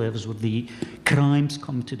happily lives with the crimes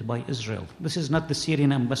committed by Israel. This is not the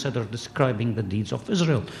Syrian ambassador describing the deeds of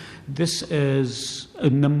Israel. This is a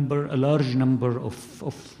large number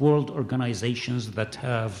of world organizations that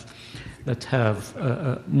have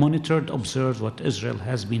monitored, observed what Israel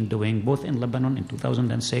has been doing, both in Lebanon in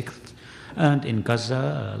 2006 and in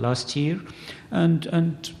Gaza last year.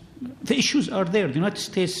 And the issues are there. The United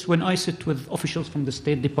States, when I sit with officials from the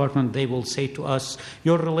State Department, they will say to us,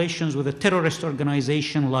 your relations with a terrorist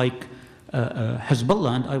organization like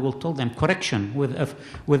Hezbollah, and I will tell them, correction,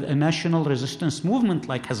 with a national resistance movement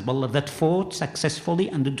like Hezbollah that fought successfully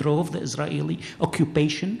and drove the Israeli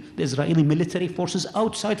occupation, the Israeli military forces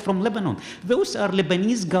outside from Lebanon. Those are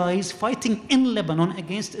Lebanese guys fighting in Lebanon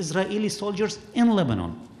against Israeli soldiers in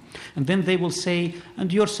Lebanon. And then they will say,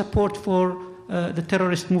 and your support for the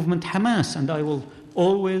terrorist movement Hamas, and I will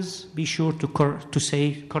always be sure to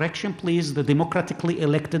say, correction please, the democratically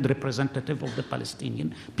elected representative of the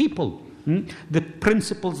Palestinian people. The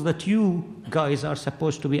principles that you guys are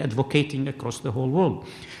supposed to be advocating across the whole world.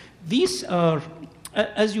 These are,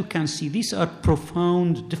 as you can see, these are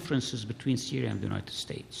profound differences between Syria and the United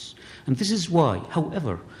States. And this is why,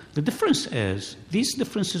 however, the difference is, these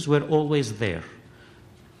differences were always there.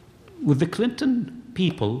 With the Clinton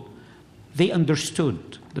people, they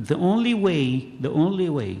understood that the only way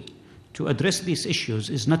to address these issues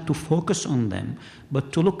is not to focus on them,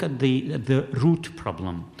 but to look at the root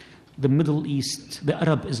problem, the Middle East, the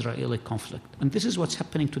Arab-Israeli conflict. And this is what's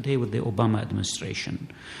happening today with the Obama administration.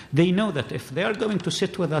 They know that if they are going to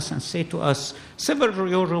sit with us and say to us, sever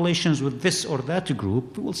your relations with this or that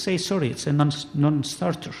group, we will say, sorry, it's a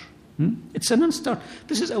non-starter. It's a non-starter.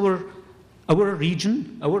 This is our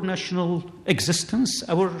region, our national existence,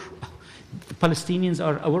 the Palestinians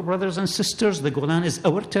are our brothers and sisters. The Golan is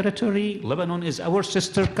our territory. Lebanon is our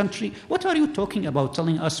sister country. What are you talking about,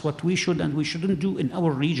 telling us what we should and we shouldn't do in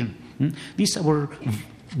our region? These are our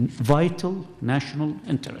vital national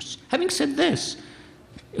interests. Having said this,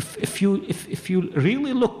 if you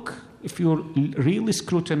really look, if you really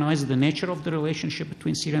scrutinize the nature of the relationship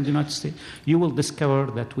between Syria and the United States, you will discover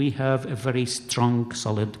that we have a very strong,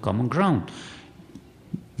 solid common ground.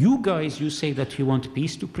 You guys, you say that you want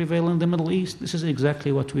peace to prevail in the Middle East. This is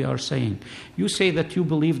exactly what we are saying. You say that you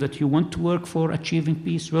believe that you want to work for achieving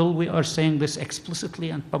peace. Well, we are saying this explicitly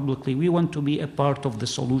and publicly. We want to be a part of the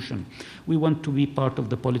solution. We want to be part of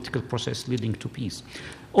the political process leading to peace.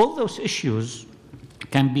 All those issues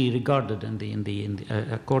can be regarded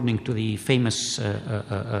according to the famous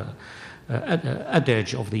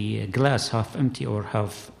adage of the glass half empty or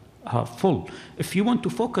half full. If you want to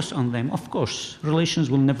focus on them, of course,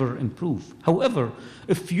 relations will never improve. However,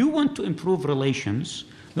 if you want to improve relations,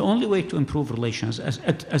 the only way to improve relations,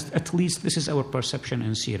 at least this is our perception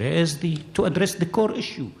in Syria, is to address the core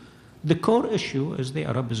issue. The core issue is the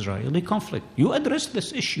Arab-Israeli conflict. You address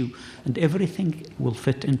this issue, and everything will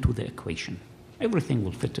fit into the equation. Everything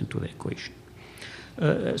will fit into the equation.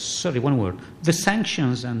 Sorry, one word. The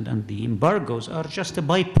sanctions and the embargoes are just a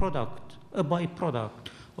byproduct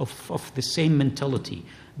of the same mentality,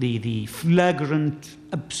 the flagrant,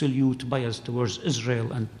 absolute bias towards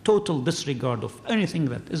Israel and total disregard of anything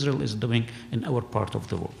that Israel is doing in our part of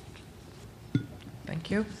the world. Thank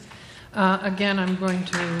you. Again, I'm going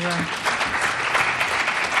to...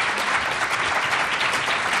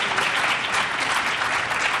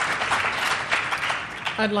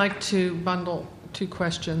 I'd like to bundle two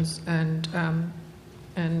questions, and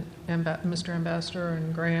Mr. Ambassador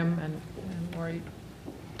and Graham and Laurie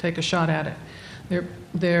take a shot at it.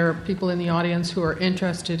 There are people in the audience who are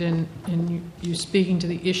interested in you speaking to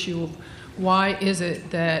the issue of why is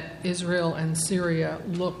it that Israel and Syria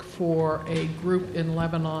look for a group in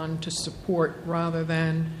Lebanon to support rather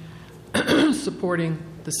than supporting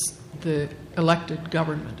the elected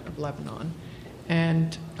government of Lebanon.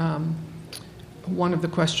 And one of the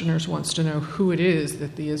questioners wants to know who it is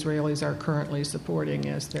that the Israelis are currently supporting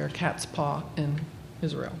as their cat's paw in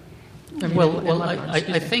Israel.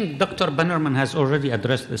 I think Dr. Bannerman has already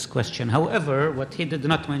addressed this question. However, what he did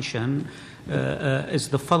not mention is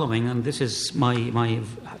the following, and this is my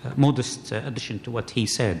modest addition to what he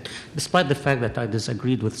said, despite the fact that I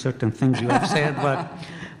disagreed with certain things you have said,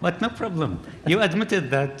 but no problem. You admitted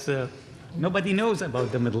that nobody knows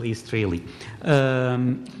about the Middle East, really.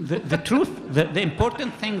 The truth, the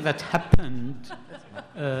important thing that happened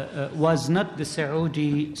was not the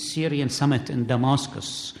Saudi-Syrian summit in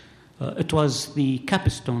Damascus. It was the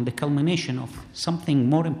capstone, the culmination of something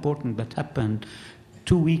more important that happened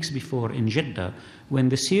 2 weeks before in Jeddah, when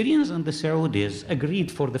the Syrians and the Saudis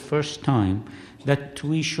agreed for the first time that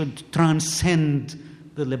we should transcend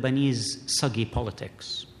the Lebanese soggy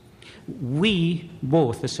politics. We,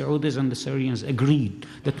 both the Saudis and the Syrians, agreed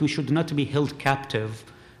that we should not be held captive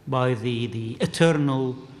by the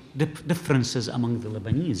eternal differences among the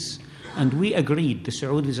Lebanese. And we agreed, the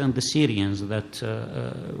Saudis and the Syrians, that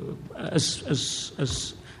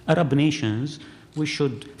as Arab nations, we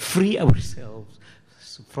should free ourselves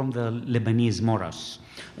from the Lebanese morass.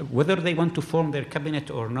 Whether they want to form their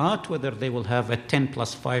cabinet or not, whether they will have a 10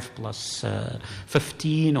 plus 5 plus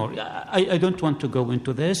 15, or I don't want to go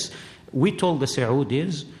into this. We told the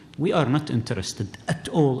Saudis, we are not interested at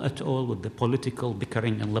all with the political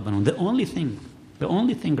bickering in Lebanon. The only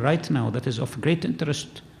thing right now that is of great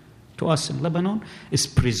interest to us in Lebanon is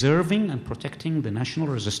preserving and protecting the national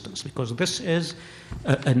resistance, because this is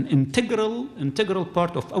an integral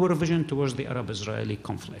part of our vision towards the Arab-Israeli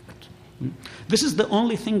conflict. This is the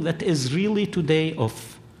only thing that is really today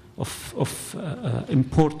of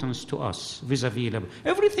importance to us vis-à-vis Lebanon.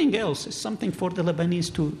 Everything else is something for the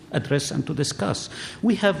Lebanese to address and to discuss.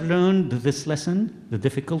 We have learned this lesson the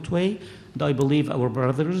difficult way, and I believe our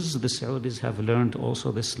brothers, the Saudis, have learned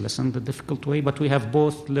also this lesson the difficult way, but we have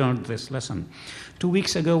both learned this lesson. 2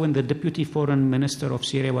 weeks ago, when the Deputy Foreign Minister of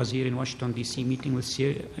Syria was here in Washington, D.C., meeting with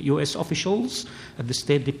U.S. officials at the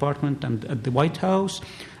State Department and at the White House,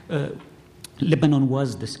 Lebanon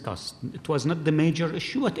was discussed. It was not the major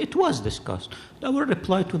issue, but it was discussed. Our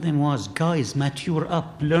reply to them was, guys, mature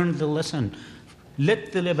up, learn the lesson.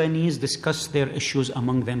 Let the Lebanese discuss their issues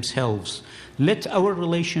among themselves. Let our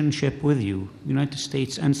relationship with you, United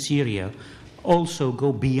States and Syria, also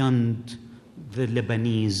go beyond the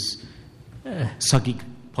Lebanese soggy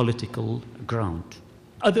political ground.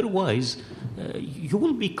 Otherwise, you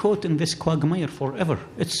will be caught in this quagmire forever.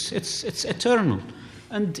 It's eternal.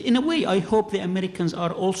 And in a way, I hope the Americans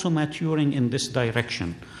are also maturing in this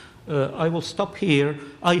direction. I will stop here.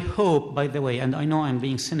 I hope, by the way, and I know I'm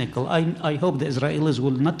being cynical, I hope the Israelis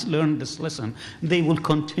will not learn this lesson. They will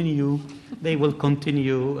continue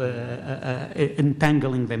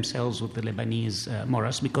entangling themselves with the Lebanese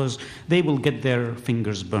morass, because they will get their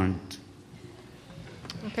fingers burned.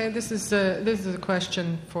 Okay, this is a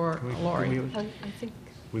question for Lori. I think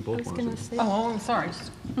we both I was going to say. Oh, I'm sorry.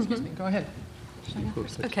 Excuse me. Go ahead.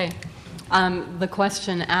 Okay. The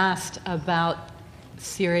question asked about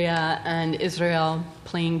Syria and Israel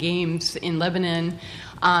playing games in Lebanon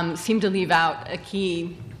seemed to leave out a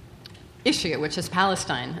key issue, which is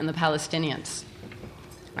Palestine and the Palestinians.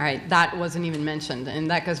 All right, that wasn't even mentioned, and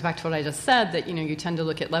that goes back to what I just said, that you tend to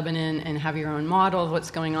look at Lebanon and have your own model of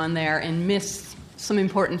what's going on there and miss some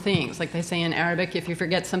important things. Like they say in Arabic, if you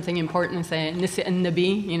forget something important, say Nisi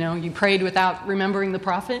an-Nabi, you prayed without remembering the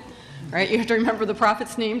prophet. Right? You have to remember the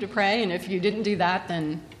prophet's name to pray, and if you didn't do that,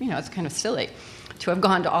 then it's kind of silly to have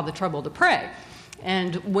gone to all the trouble to pray.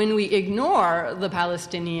 And when we ignore the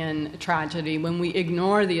Palestinian tragedy, when we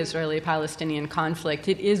ignore the Israeli-Palestinian conflict,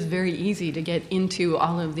 it is very easy to get into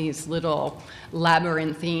all of these little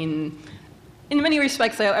labyrinthine. In many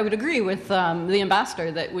respects, I would agree with the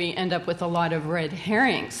ambassador that we end up with a lot of red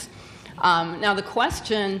herrings. Now, the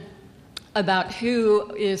question about who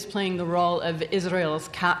is playing the role of Israel's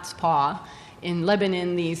cat's paw in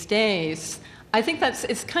Lebanon these days, I think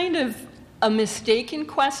it's kind of a mistaken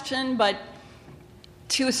question, but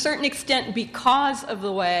to a certain extent because of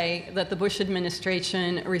the way that the Bush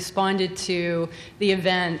administration responded to the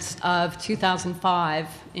events of 2005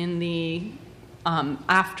 in the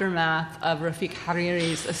aftermath of Rafiq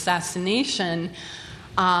Hariri's assassination,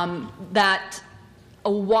 that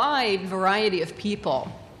a wide variety of people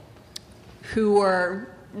who were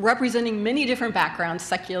representing many different backgrounds,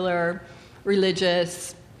 secular,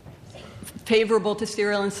 religious, favorable to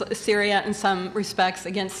Syria in some respects,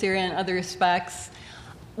 against Syria in other respects,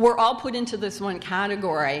 were all put into this one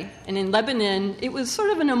category. And in Lebanon, it was sort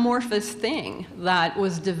of an amorphous thing that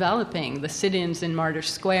was developing, the sit-ins in Martyrs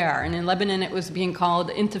Square. And in Lebanon, it was being called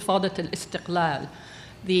Intifadat al-Istiqlal,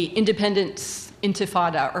 the independence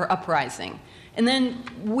intifada or uprising. And then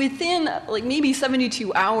within like maybe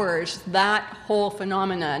 72 hours, that whole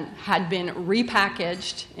phenomenon had been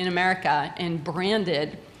repackaged in America and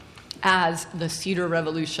branded as the Cedar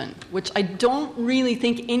Revolution, which I don't really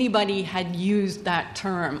think anybody had used that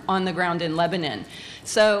term on the ground in Lebanon.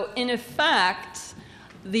 So in effect,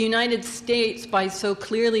 the United States, by so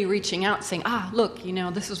clearly reaching out, saying, look,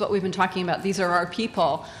 this is what we've been talking about, these are our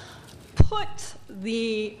people, put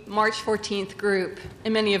the March 14th group,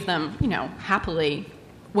 and many of them, happily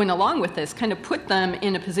went along with this, kind of put them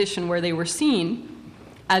in a position where they were seen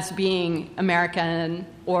as being American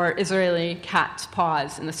or Israeli cat's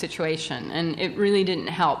paws in the situation. And it really didn't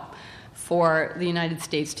help for the United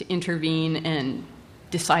States to intervene and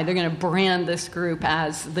decide they're going to brand this group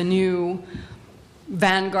as the new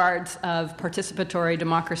vanguards of participatory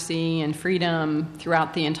democracy and freedom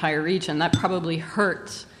throughout the entire region. That probably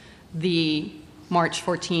hurt the March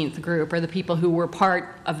 14th group, or the people who were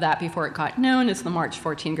part of that before it got known as the March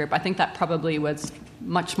 14 group. I think that probably was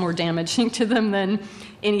much more damaging to them than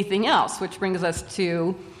anything else, which brings us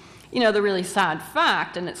to, the really sad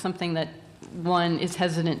fact, and it's something that one is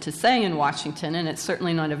hesitant to say in Washington, and it's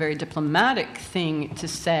certainly not a very diplomatic thing to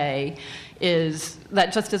say, is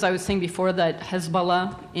that just as I was saying before, that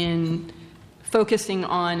Hezbollah, in focusing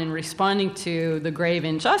on and responding to the grave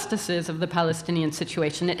injustices of the Palestinian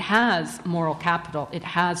situation, it has moral capital, it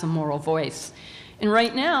has a moral voice. And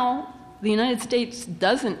right now, the United States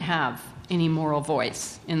doesn't have any moral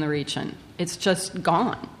voice in the region. It's just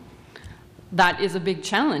gone. That is a big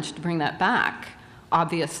challenge to bring that back,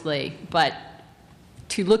 obviously, but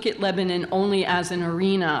to look at Lebanon only as an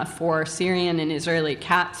arena for Syrian and Israeli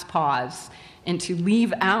cat's paws and to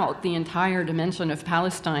leave out the entire dimension of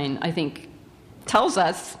Palestine, I think,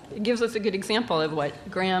 it gives us a good example of what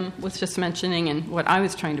Graham was just mentioning and what I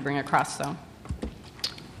was trying to bring across. So,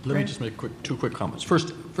 let me just make two quick comments.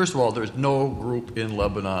 First of all, there's no group in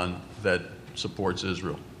Lebanon that supports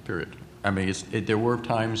Israel, period. I mean, there were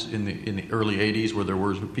times in the early 80s where there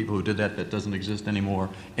were people who did that. That doesn't exist anymore.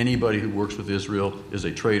 Anybody who works with Israel is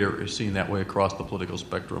a traitor, is seen that way across the political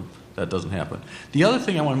spectrum. That doesn't happen. The other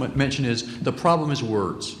thing I want to mention is the problem is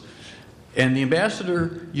words. And the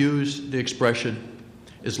ambassador used the expression,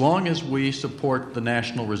 as long as we support the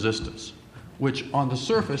national resistance, which on the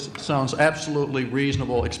surface sounds absolutely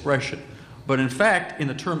reasonable expression. But in fact,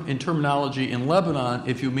 in terminology in Lebanon,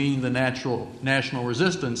 if you mean the national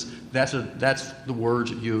resistance, that's the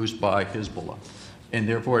words used by Hezbollah. And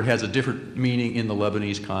therefore, it has a different meaning in the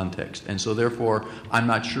Lebanese context. And so therefore, I'm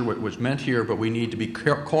not sure what was meant here, but we need to be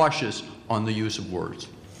cautious on the use of words.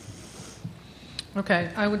 Okay,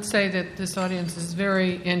 I would say that this audience is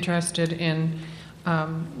very interested in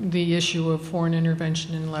the issue of foreign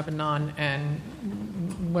intervention in Lebanon and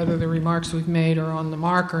whether the remarks we've made are on the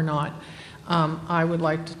mark or not. I'd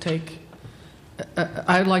like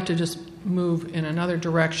to just move in another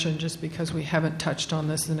direction just because we haven't touched on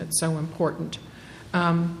this and it's so important.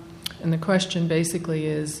 And the question basically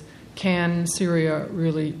is, can Syria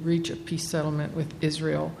really reach a peace settlement with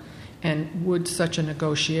Israel? And would such a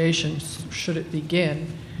negotiation, should it begin,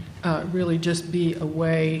 really just be a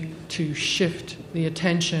way to shift the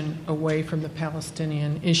attention away from the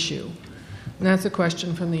Palestinian issue? And that's a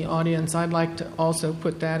question from the audience. I'd like to also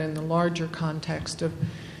put that in the larger context of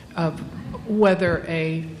whether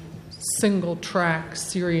a single-track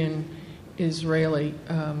Syrian-Israeli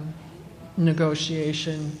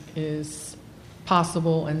negotiation is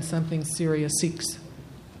possible and something Syria seeks.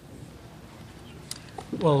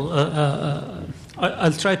 Well,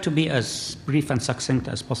 I'll try to be as brief and succinct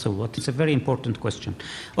as possible. It's a very important question.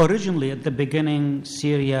 Originally, at the beginning,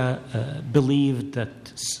 Syria believed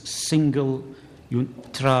that single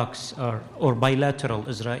tracks or bilateral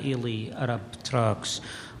Israeli-Arab tracks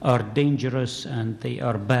are dangerous and they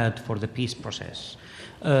are bad for the peace process.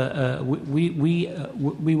 We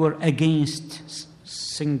were against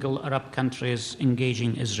single Arab countries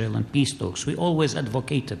engaging Israel in peace talks. We always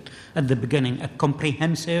advocated at the beginning a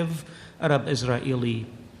comprehensive Arab-Israeli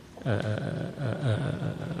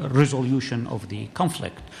resolution of the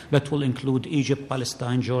conflict that will include Egypt,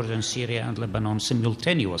 Palestine, Jordan, Syria, and Lebanon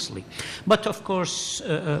simultaneously. But of course,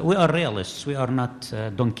 we are realists. We are not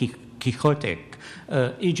Don Quixotic.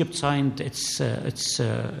 Egypt signed its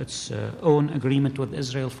own agreement with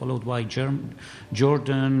Israel, followed by Jordan.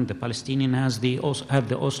 The Palestinians have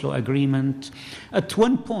the Oslo agreement. At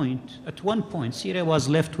one point, Syria was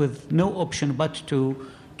left with no option but to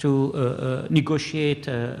negotiate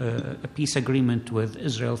a peace agreement with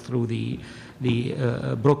Israel through the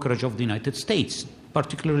brokerage of the United States.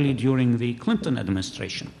 particularly during the Clinton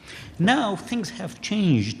administration. Now things have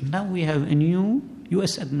changed. Now we have a new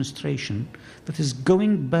U.S. administration that is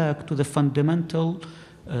going back to the fundamental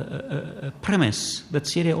premise that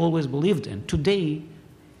Syria always believed in. Today,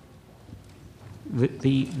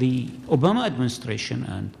 the Obama administration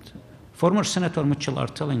and former Senator Mitchell are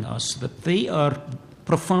telling us that they are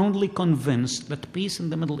profoundly convinced that peace in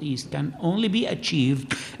the Middle East can only be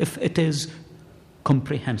achieved if it is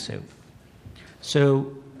comprehensive.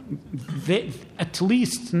 So at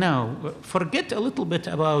least now, forget a little bit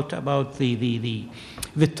about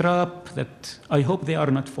the trap that I hope they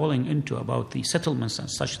are not falling into about the settlements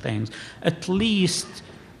and such things. At least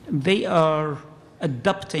they are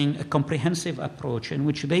adopting a comprehensive approach in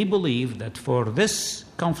which they believe that for this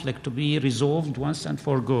conflict to be resolved once and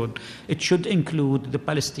for good, it should include the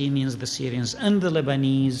Palestinians, the Syrians, and the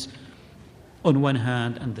Lebanese on one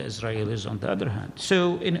hand, and the Israelis on the other hand.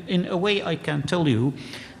 So in a way, I can tell you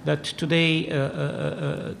that today,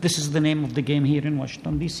 this is the name of the game here in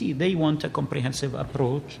Washington, D.C. They want a comprehensive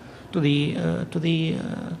approach to the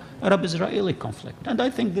Arab-Israeli conflict. And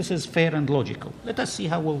I think this is fair and logical. Let us see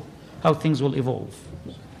how things will evolve.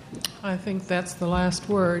 I think that's the last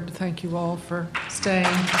word. Thank you all for staying.